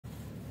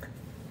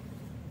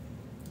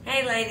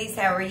Hey ladies,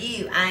 how are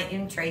you? I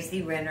am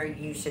Tracy Renner.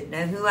 You should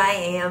know who I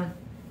am.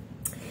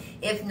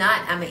 If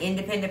not, I'm an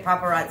independent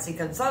paparazzi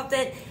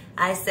consultant.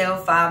 I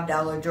sell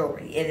 $5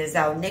 jewelry. It is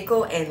all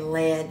nickel and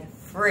lead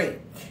free.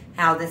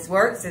 How this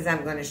works is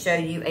I'm going to show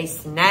you a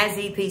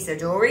snazzy piece of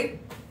jewelry.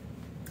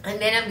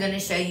 And then I'm going to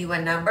show you a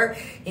number.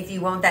 If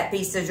you want that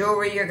piece of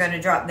jewelry, you're going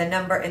to drop the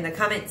number in the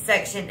comment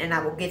section and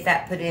I will get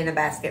that put in a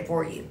basket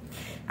for you.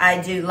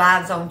 I do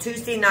lives on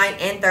Tuesday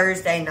night and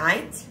Thursday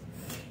night.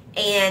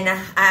 And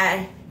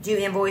I do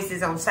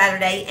invoices on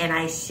Saturday and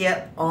I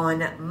ship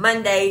on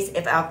Mondays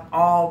if at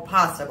all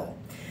possible.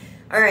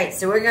 All right,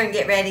 so we're going to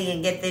get ready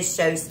and get this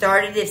show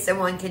started. If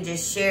someone could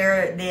just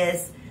share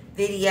this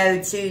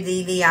video to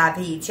the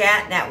VIP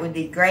chat, that would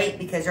be great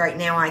because right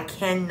now I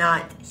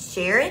cannot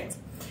share it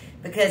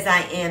because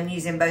I am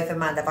using both of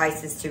my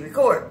devices to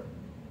record.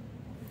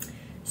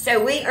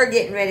 So we are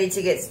getting ready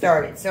to get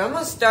started. So I'm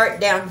going to start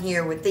down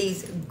here with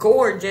these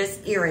gorgeous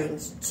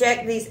earrings.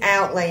 Check these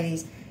out,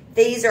 ladies.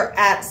 These are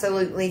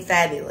absolutely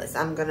fabulous.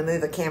 I'm going to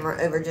move a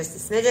camera over just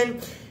a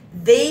smidgen.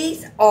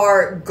 These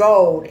are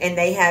gold, and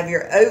they have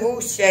your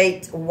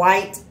oval-shaped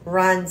white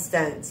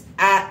rhinestones.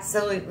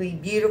 Absolutely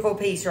beautiful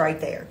piece right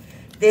there.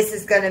 This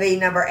is going to be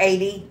number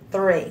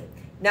 83.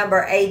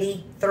 Number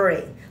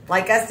 83.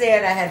 Like I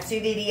said, I have 2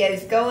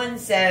 videos going,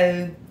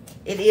 so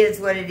it is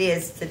what it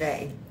is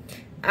today.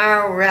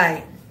 All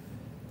right.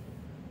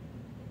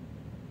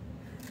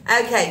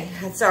 Okay,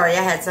 sorry,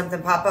 I had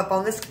something pop up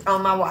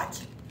on my watch.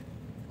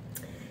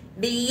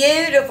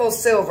 Beautiful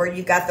silver.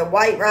 You've got the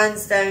white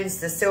rhinestones,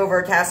 the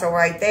silver tassel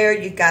right there.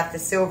 You've got the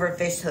silver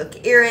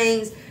fishhook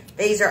earrings.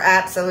 These are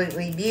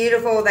absolutely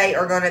beautiful. They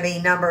are going to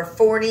be number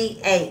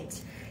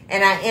 48.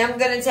 And I am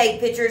going to take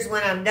pictures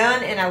when I'm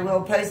done, and I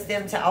will post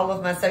them to all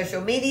of my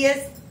social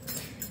medias.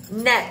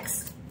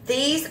 Next,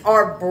 these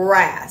are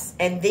brass,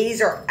 and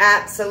these are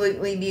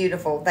absolutely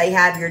beautiful. They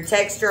have your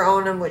texture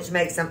on them, which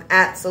makes them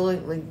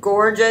absolutely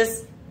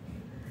gorgeous.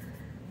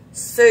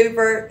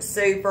 Super,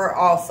 super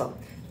awesome.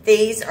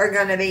 These are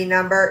going to be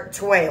number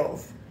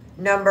 12.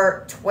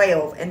 Number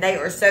 12. And they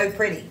are so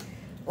pretty.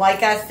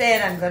 Like I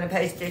said, I'm going to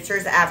post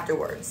pictures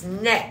afterwards.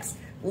 Next,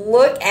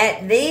 look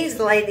at these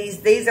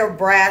ladies. These are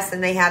brass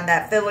and they have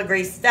that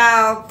filigree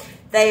style.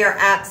 They are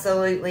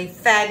absolutely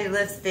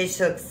fabulous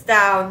fishhook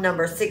style.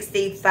 Number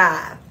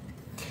 65.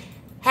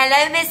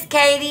 Hello, Miss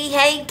Katie.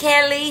 Hey,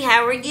 Kelly.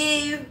 How are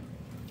you?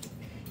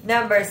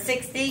 Number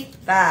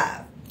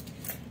 65.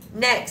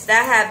 Next, I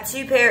have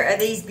 2 pair of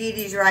these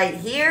beauties right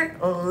here.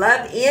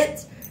 Love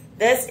it.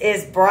 This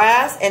is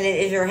brass, and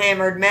it is your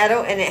hammered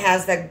metal, and it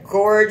has the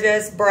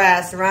gorgeous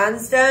brass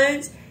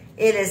rhinestones.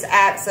 It is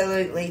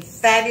absolutely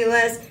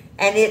fabulous,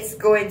 and it's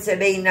going to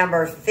be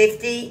number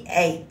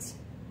 58.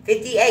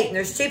 58, and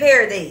there's 2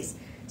 pair of these.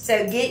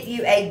 So get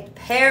you a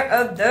pair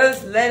of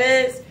those,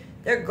 ladies.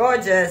 They're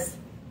gorgeous.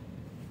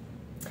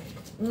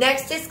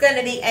 Next is going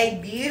to be a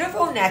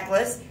beautiful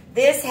necklace.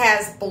 This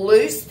has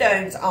blue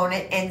stones on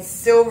it and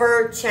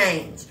silver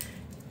chains.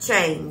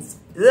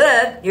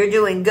 Good. You're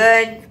doing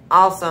good.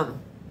 Awesome.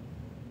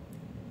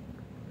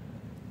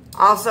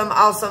 Awesome,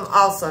 awesome,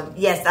 awesome.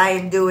 Yes, I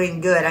am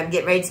doing good. I'm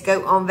getting ready to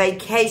go on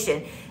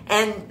vacation.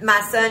 And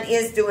my son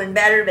is doing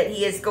better, but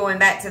he is going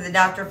back to the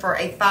doctor for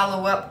a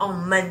follow-up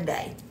on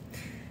Monday.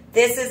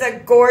 This is a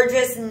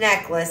gorgeous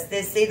necklace.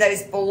 See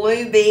those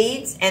blue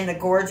beads and the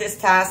gorgeous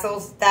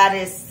tassels? That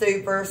is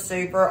super,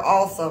 super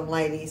awesome,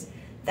 ladies.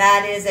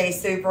 That is a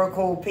super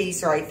cool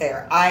piece right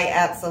there. I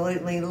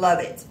absolutely love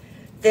it.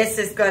 This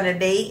is going to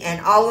be, and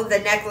all of the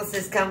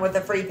necklaces come with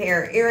a free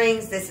pair of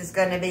earrings. This is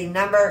going to be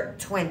number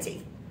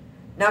 20.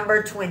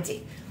 Number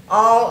 20.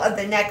 All of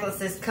the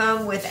necklaces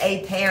come with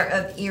a pair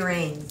of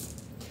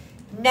earrings.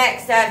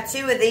 Next, I have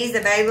 2 of these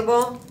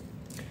available.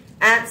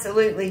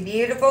 Absolutely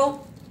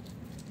beautiful.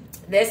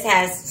 This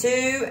has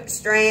 2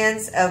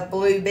 strands of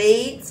blue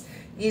beads.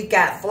 You've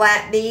got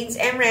flat beads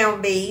and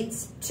round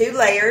beads, 2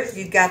 layers.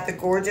 You've got the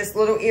gorgeous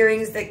little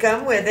earrings that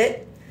come with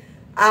it.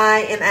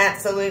 I am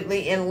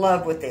absolutely in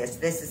love with this.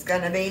 This is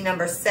going to be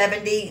number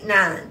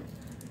 79.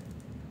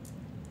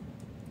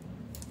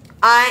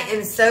 I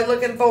am so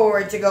looking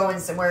forward to going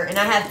somewhere. And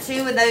I have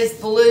 2 of those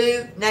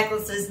blue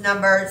necklaces,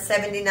 number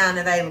 79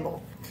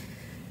 available.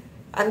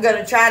 I'm going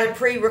to try to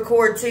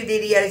pre-record 2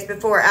 videos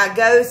before I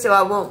go so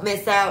I won't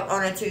miss out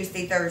on a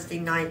Tuesday, Thursday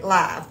night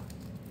live.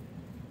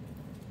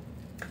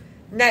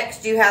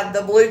 Next, you have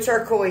the blue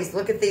turquoise.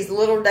 Look at these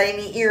little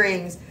dainty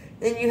earrings.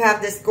 Then you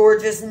have this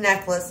gorgeous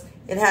necklace.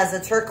 It has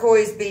a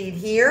turquoise bead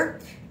here,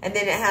 and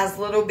then it has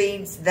little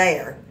beads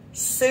there.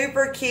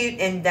 Super cute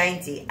and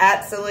dainty.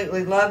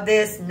 Absolutely love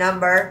this.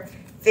 Number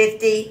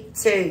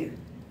 52.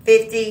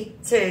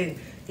 52.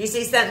 If you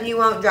see something you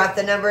want, drop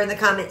the number in the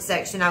comment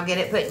section. I'll get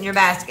it put in your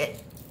basket.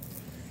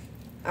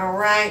 All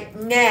right,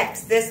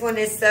 next. This one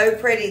is so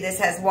pretty. This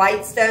has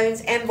white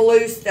stones and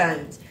blue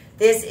stones.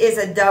 This is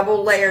a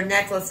double layer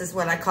necklace is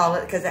what I call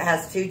it because it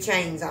has 2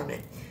 chains on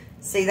it.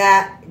 See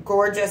that?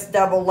 Gorgeous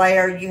double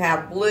layer. You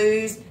have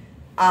blues.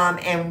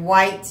 and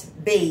white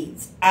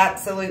beads.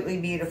 Absolutely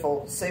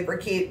beautiful. Super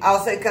cute.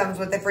 Also comes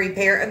with a free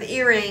pair of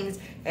earrings.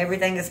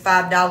 Everything is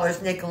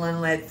 $5 nickel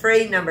and lead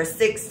free. Number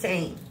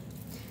 16.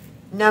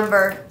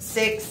 Number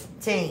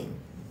 16.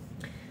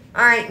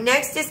 All right,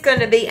 next is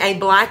going to be a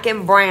black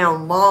and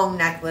brown long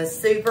necklace.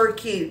 Super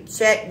cute.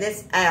 Check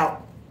this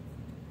out.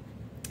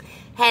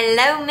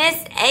 Hello,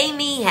 Miss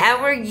Amy. How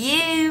are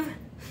you?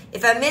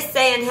 If I miss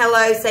saying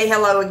hello, say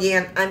hello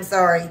again. I'm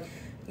sorry.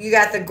 You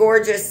got the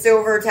gorgeous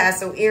silver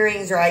tassel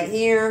earrings right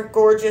here.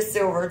 Gorgeous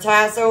silver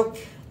tassel.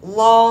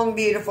 Long,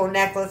 beautiful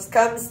necklace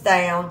comes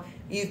down.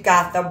 You've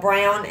got the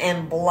brown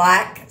and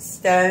black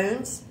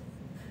stones.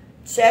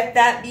 Check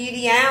that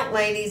beauty out,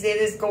 ladies. It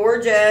is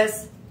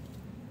gorgeous.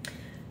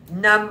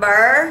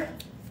 Number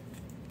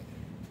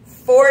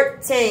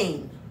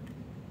 14.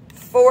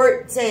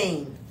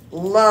 14.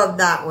 Love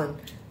that one.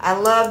 I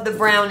love the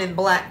brown and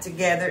black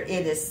together.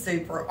 It is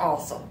super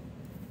awesome.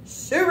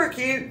 Super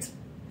cute.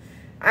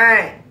 All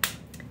right.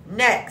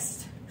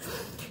 Next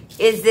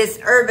is this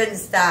urban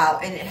style.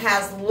 And it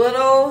has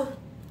little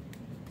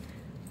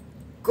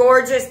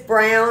gorgeous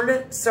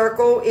brown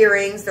circle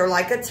earrings. They're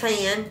like a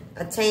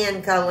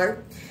tan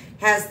color.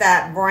 Has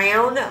that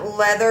brown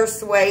leather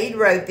suede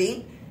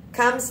ropey.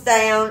 Comes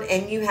down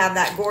and you have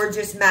that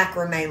gorgeous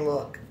macrame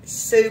look.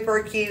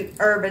 Super cute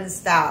urban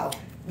style.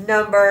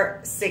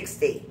 Number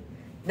 60.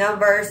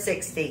 Number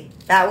 60.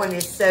 That one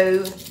is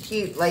so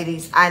cute,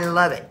 ladies. I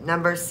love it.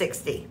 Number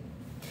 60.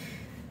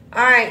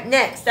 All right,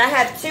 next. I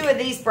have 2 of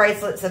these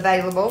bracelets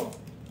available.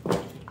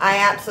 I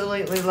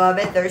absolutely love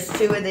it. There's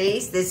 2 of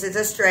these. This is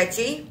a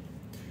stretchy.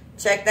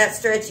 Check that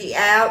stretchy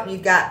out.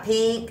 You've got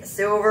pink,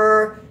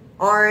 silver,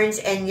 orange,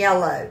 and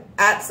yellow.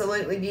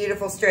 Absolutely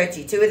beautiful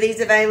stretchy. 2 of these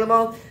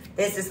available.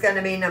 This is going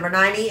to be number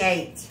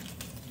 98.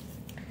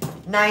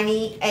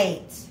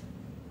 98.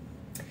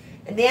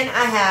 And then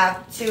I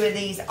have 2 of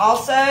these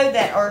also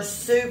that are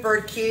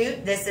super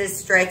cute. This is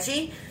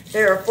stretchy.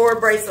 There are 4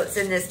 bracelets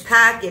in this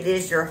pack. It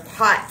is your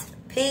hot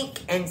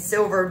pink and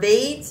silver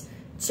beads.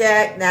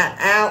 Check that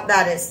out.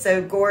 That is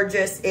so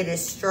gorgeous. It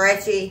is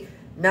stretchy.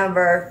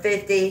 Number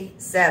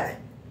 57.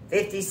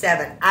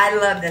 57. I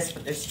love this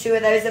one. There's 2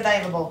 of those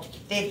available.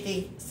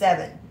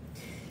 57.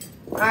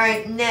 All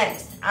right,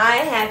 next. I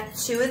have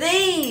 2 of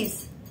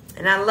these.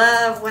 And I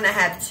love when I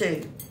have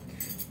 2.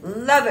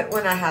 Love it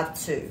when I have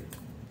 2.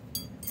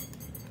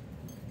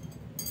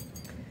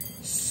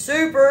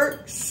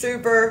 Super,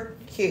 super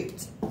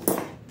cute.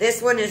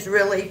 This one is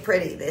really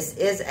pretty. This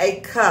is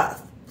a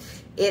cuff.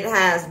 It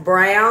has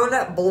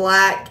brown,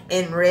 black,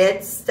 and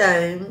red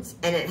stones.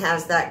 And it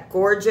has that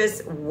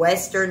gorgeous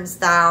Western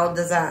style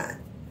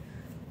design.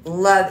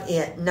 Love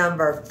it.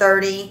 Number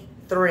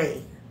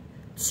 33.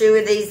 2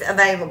 of these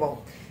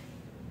available.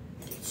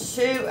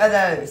 2 of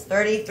those.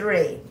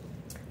 33.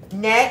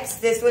 Next,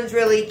 this one's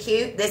really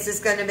cute. This is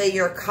going to be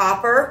your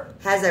copper.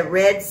 Has a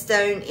red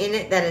stone in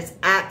it that is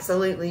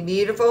absolutely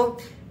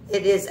beautiful.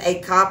 It is a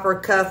copper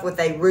cuff with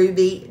a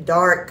ruby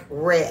dark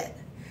red.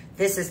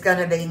 This is going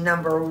to be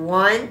number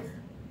 1.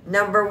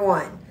 Number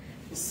 1.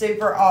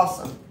 Super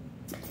awesome.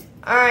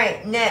 All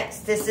right,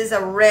 next, this is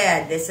a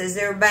red. This is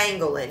their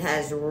bangle. It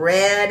has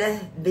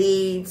red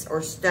beads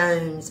or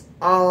stones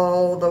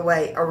all the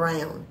way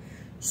around.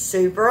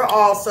 Super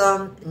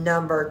awesome.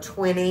 Number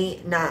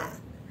 29.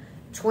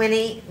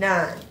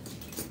 29.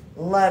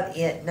 Love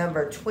it.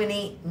 Number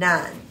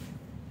 29.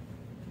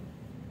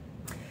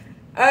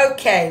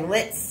 Okay,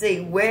 let's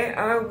see. Where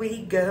are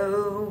we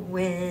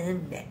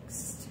going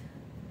next?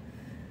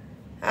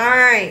 All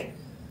right.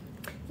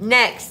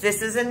 Next,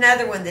 this is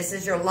another one. This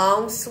is your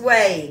long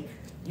suede.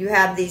 You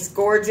have these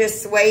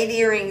gorgeous suede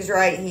earrings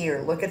right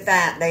here. Look at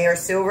that. They are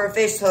silver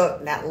fish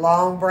hook. That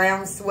long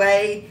brown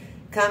suede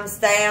comes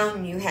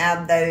down. You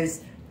have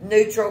those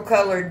neutral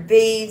colored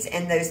beads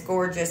and those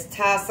gorgeous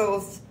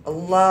tassels.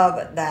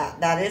 Love that.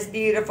 That is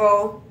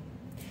beautiful.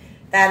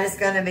 That is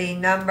going to be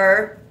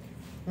number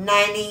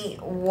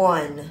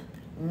 91.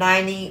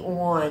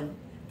 91.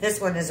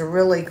 This one is a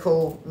really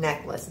cool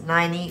necklace.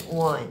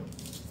 91.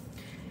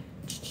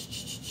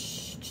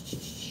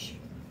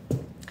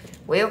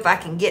 Well, if I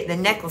can get the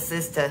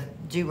necklaces to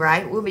do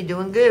right, we'll be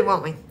doing good,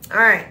 won't we? All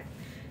right.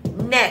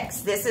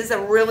 Next, this is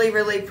a really,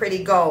 really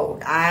pretty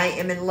gold. I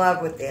am in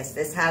love with this.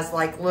 This has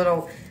like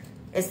little,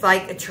 it's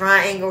like a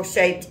triangle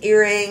shaped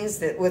earrings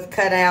that with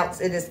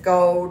cutouts. It is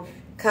gold.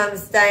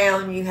 Comes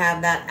down, you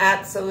have that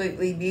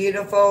absolutely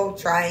beautiful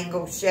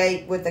triangle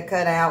shape with the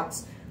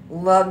cutouts.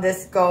 Love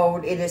this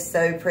gold. It is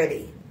so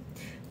pretty.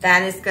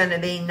 That is going to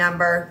be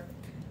number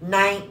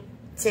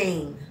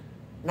 19.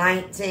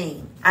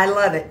 19. I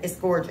love it. It's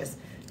gorgeous.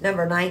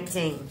 Number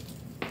 19.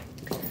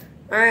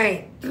 All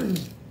right.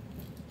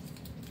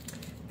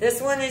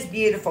 This one is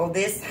beautiful.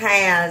 This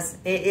has,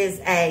 it is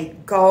a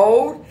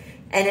gold,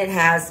 and it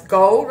has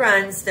gold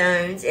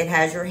rhinestones. It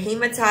has your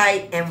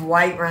hematite and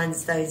white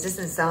rhinestones. This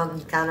is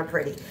something kind of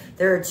pretty.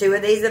 There are 2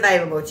 of these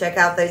available. Check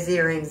out those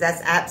earrings.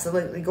 That's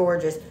absolutely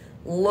gorgeous.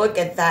 Look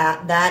at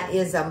that. That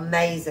is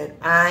amazing.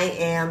 I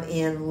am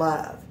in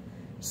love.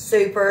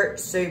 Super,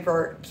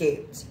 super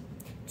cute.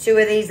 2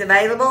 of these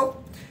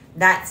available.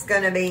 That's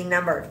going to be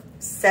number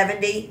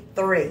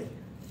 73.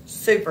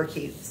 Super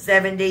cute.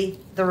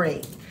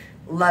 73.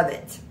 Love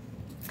it.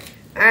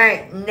 All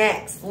right,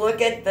 next,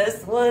 look at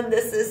this one.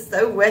 This is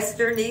so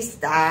westerny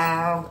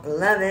style.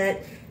 Love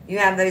it. You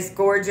have those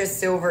gorgeous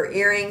silver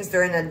earrings.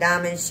 They're in a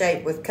diamond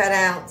shape with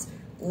cutouts.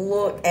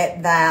 Look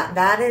at that.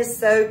 That is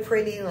so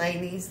pretty,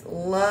 ladies.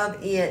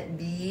 Love it.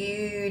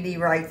 Beauty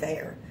right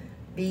there.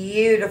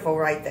 Beautiful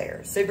right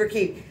there. Super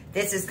cute.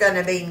 This is going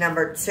to be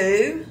number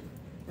 2.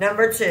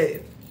 Number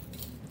 2.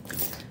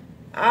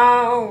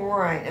 All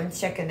right, I'm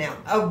checking out.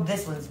 Oh,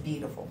 this one's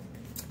beautiful.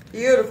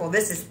 Beautiful.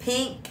 This is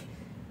pink,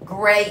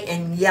 gray,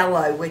 and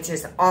yellow, which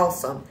is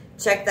awesome.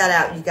 Check that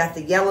out. You got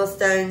the yellow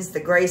stones, the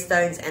gray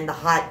stones, and the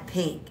hot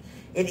pink.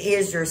 It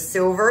is your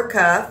silver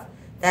cuff.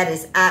 That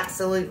is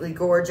absolutely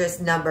gorgeous.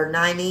 Number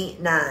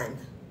 99.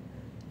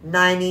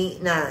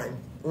 99.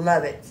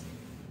 Love it.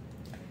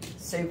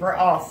 Super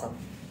awesome.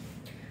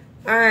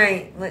 All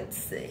right, let's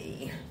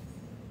see.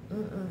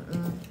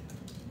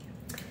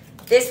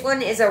 This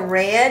one is a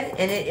red,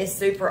 and it is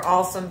super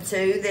awesome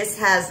too. This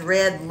has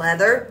red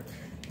leather.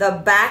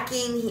 The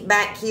backing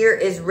back here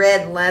is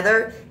red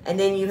leather, and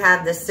then you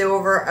have the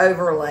silver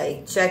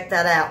overlay. Check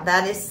that out.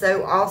 That is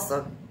so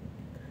awesome.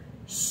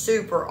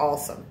 Super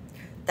awesome.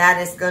 That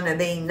is going to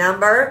be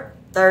number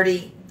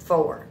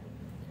 34.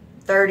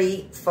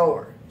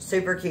 34.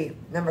 Super cute.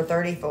 Number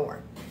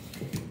 34.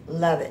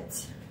 Love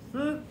it.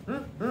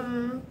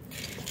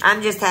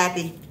 I'm just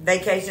happy.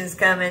 Vacation's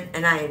coming,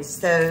 and I am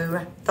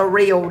so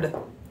thrilled.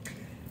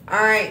 All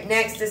right,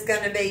 next is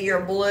going to be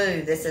your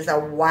blue. This is a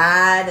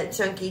wide,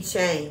 chunky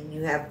chain.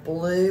 You have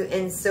blue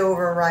and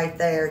silver right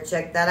there.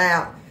 Check that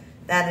out.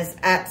 That is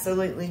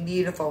absolutely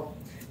beautiful.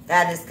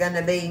 That is going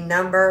to be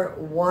number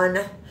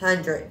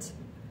 100.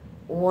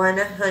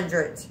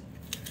 100.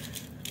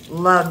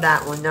 Love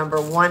that one,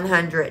 number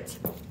 100.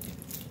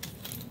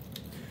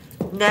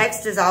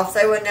 Next is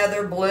also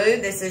another blue.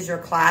 This is your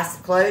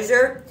clasp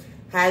closure.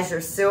 Has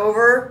your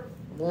silver.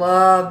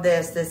 Love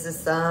this. This is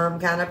some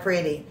kind of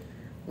pretty.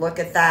 Look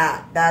at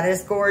that. That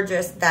is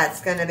gorgeous.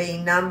 That's going to be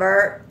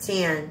number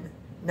 10.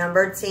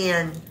 Number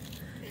 10.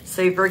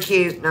 Super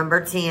cute.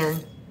 Number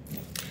 10.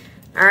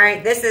 All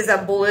right. This is a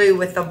blue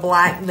with the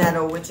black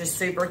metal, which is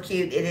super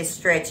cute. It is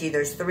stretchy.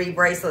 There's 3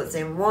 bracelets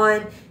in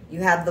one.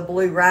 You have the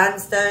blue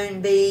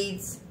rhinestone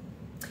beads.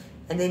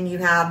 And then you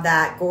have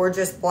that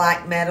gorgeous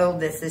black metal.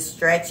 This is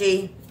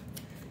stretchy.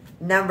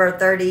 Number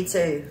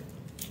 32.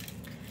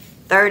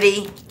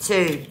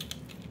 32.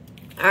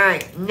 All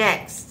right.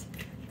 Next.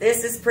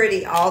 This is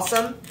pretty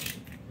awesome.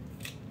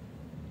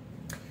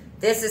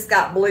 This has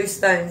got blue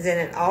stones in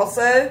it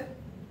also.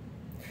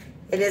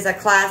 It is a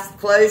clasp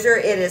closure.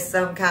 It is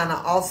some kind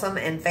of awesome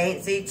and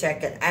fancy.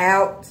 Check it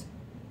out.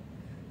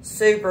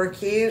 Super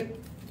cute.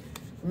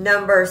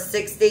 Number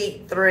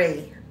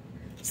 63.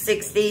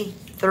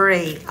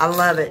 63. I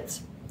love it.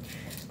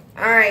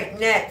 All right,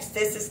 next.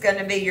 This is going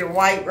to be your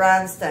white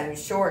rhinestone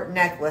short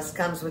necklace.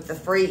 Comes with the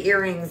free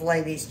earrings,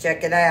 ladies.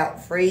 Check it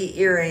out. Free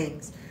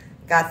earrings.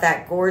 Got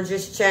that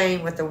gorgeous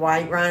chain with the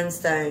white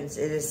rhinestones.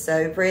 It is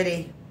so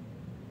pretty.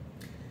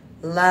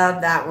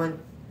 Love that one.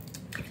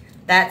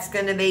 That's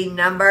going to be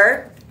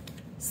number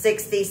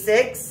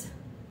 66.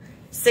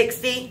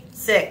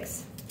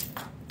 66.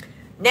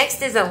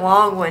 Next is a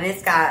long one.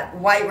 It's got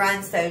white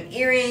rhinestone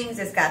earrings.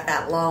 It's got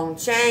that long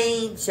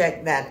chain.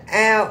 Check that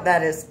out.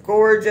 That is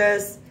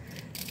gorgeous.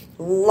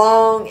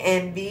 Long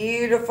and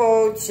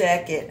beautiful.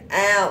 Check it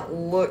out.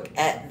 Look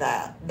at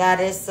that. That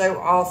is so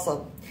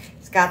awesome.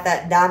 Got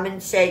that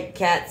diamond-shaped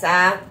cat's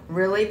eye.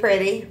 Really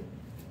pretty.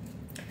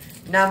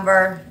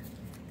 Number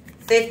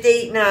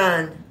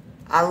 59.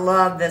 I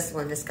love this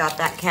one. It's got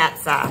that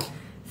cat's eye.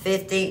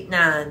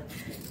 59.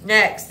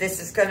 Next,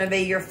 this is going to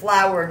be your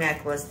flower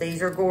necklace.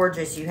 These are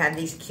gorgeous. You have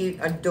these cute,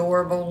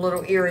 adorable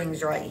little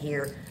earrings right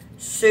here.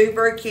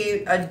 Super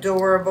cute,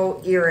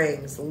 adorable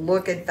earrings.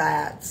 Look at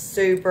that.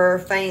 Super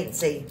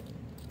fancy.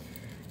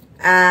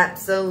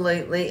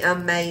 Absolutely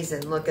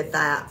amazing. Look at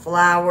that.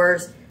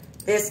 Flowers.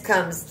 This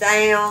comes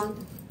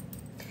down,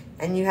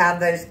 and you have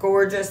those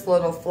gorgeous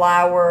little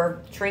flower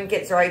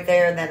trinkets right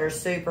there that are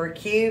super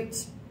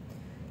cute.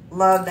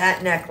 Love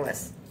that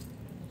necklace.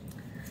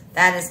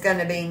 That is going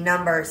to be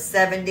number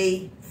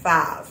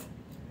 75.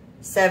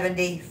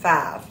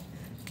 75.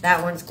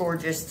 That one's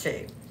gorgeous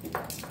too.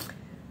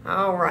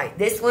 All right.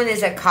 This one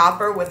is a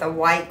copper with a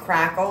white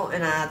crackle,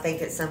 and I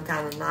think it's some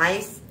kind of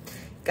nice.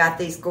 Got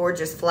these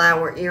gorgeous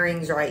flower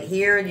earrings right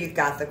here. You've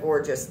got the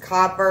gorgeous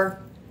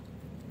copper.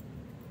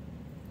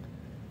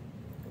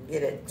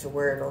 Get it to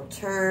where it'll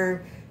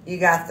turn. You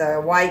got the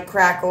white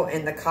crackle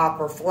and the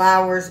copper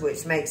flowers,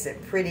 which makes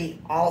it pretty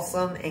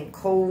awesome and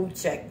cool.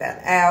 Check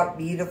that out.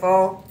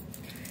 Beautiful.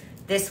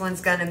 This one's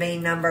going to be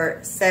number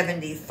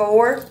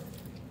 74.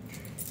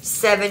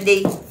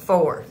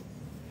 74.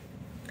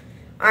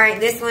 All right,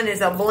 this one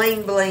is a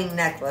bling bling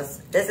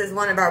necklace. This is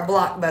one of our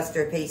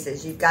blockbuster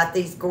pieces. You've got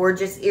these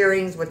gorgeous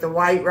earrings with the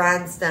white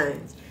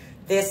rhinestones.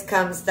 This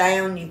comes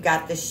down. You've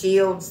got the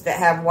shields that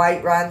have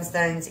white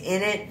rhinestones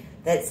in it.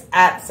 That's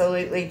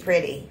absolutely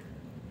pretty.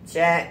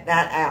 Check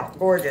that out.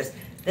 Gorgeous.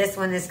 This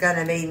one is going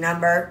to be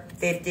number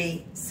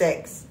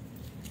 56.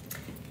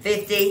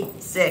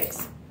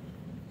 56.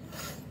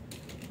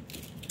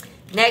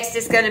 Next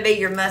is going to be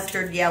your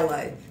mustard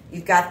yellow.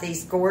 You've got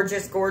these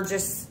gorgeous,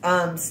 gorgeous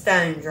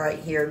stones right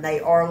here. They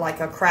are like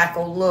a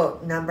crackle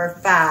look. Number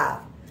 5.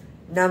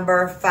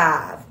 Number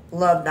 5.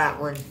 Love that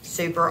one.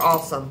 Super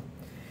awesome.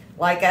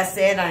 Like I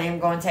said, I am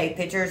going to take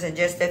pictures in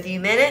just a few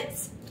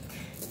minutes.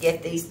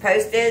 Get these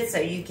posted so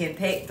you can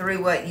pick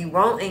through what you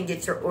want and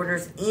get your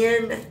orders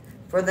in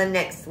for the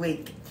next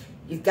week.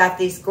 You've got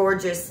these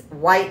gorgeous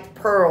white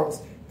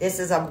pearls. This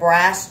is a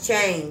brass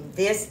chain.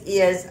 This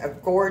is a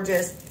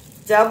gorgeous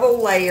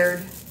double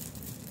layered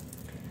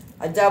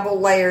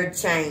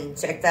chain.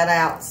 Check that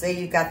out. See,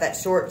 you've got that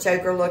short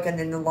choker look and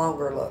then the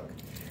longer look.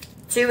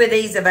 2 of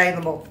these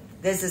available.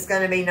 This is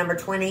going to be number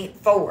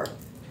 24.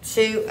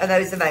 2 of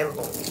those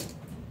available.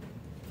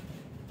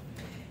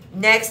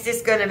 Next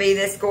is going to be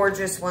this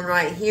gorgeous one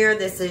right here.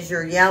 This is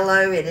your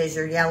yellow. It is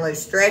your yellow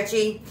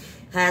stretchy.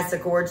 Has the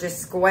gorgeous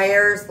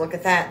squares. Look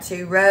at that.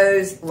 2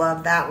 rows.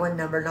 Love that one.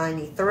 Number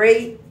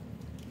 93.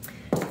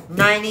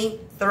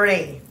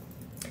 93.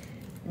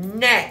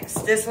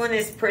 Next, this one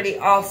is pretty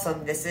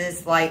awesome. This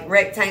is like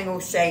rectangle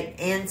shaped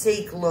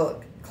antique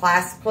look.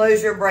 Clasp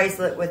closure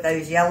bracelet with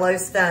those yellow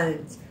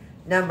stones.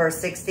 Number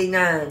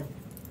 69.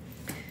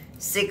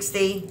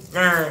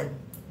 69.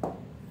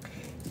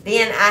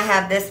 Then I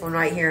have this one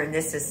right here, and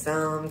this is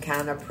some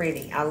kind of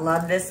pretty. I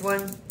love this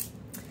one.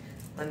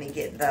 Let me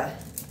get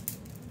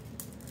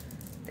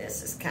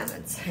this is kind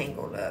of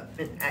tangled up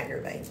and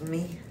aggravating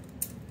me.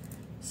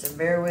 So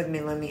bear with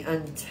me, let me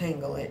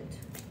untangle it.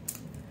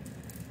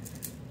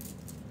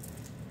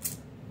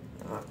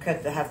 I'll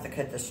have to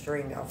cut the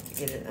string off to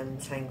get it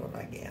untangled,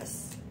 I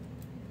guess.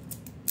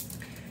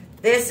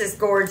 This is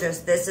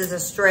gorgeous. This is a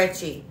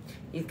stretchy.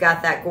 You've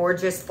got that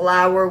gorgeous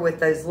flower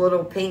with those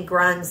little pink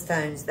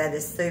rhinestones. That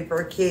is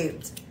super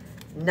cute.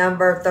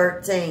 Number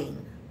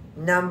 13.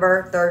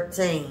 Number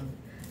 13.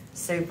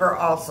 Super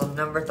awesome.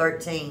 Number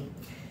 13.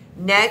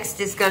 Next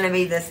is going to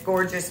be this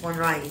gorgeous one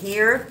right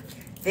here.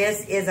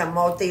 This is a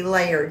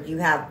multi-layered. You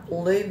have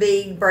blue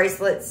bead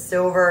bracelets,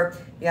 silver.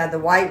 You have the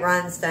white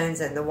rhinestones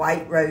and the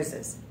white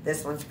roses.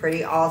 This one's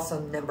pretty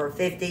awesome. Number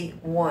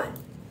 51.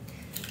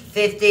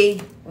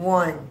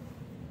 51.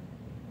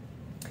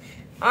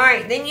 All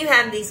right, then you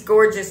have these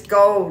gorgeous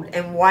gold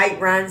and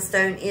white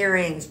rhinestone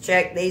earrings.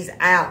 Check these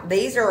out.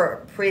 These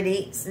are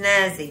pretty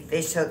snazzy.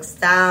 Fishhook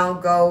style,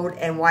 gold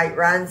and white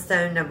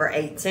rhinestone, number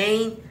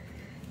 18.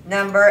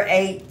 Number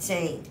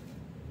 18.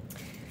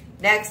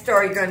 Next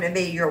are going to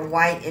be your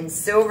white and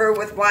silver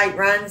with white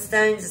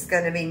rhinestones. It's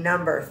going to be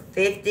number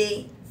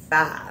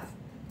 55.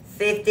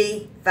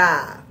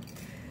 55.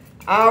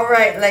 All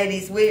right,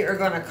 ladies, we are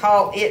going to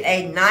call it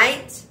a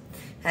night.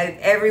 Hope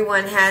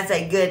everyone has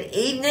a good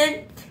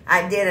evening.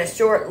 I did a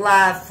short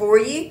live for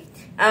you.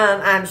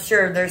 I'm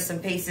sure there's some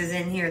pieces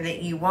in here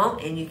that you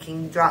want, and you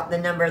can drop the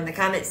number in the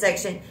comment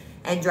section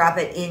and drop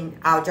it in.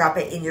 I'll drop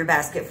it in your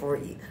basket for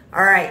you.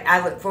 All right,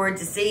 I look forward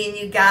to seeing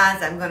you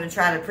guys. I'm going to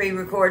try to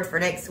pre-record for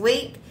next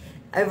week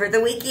over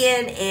the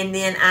weekend, and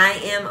then I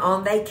am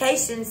on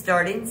vacation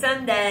starting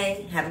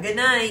Sunday. Have a good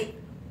night.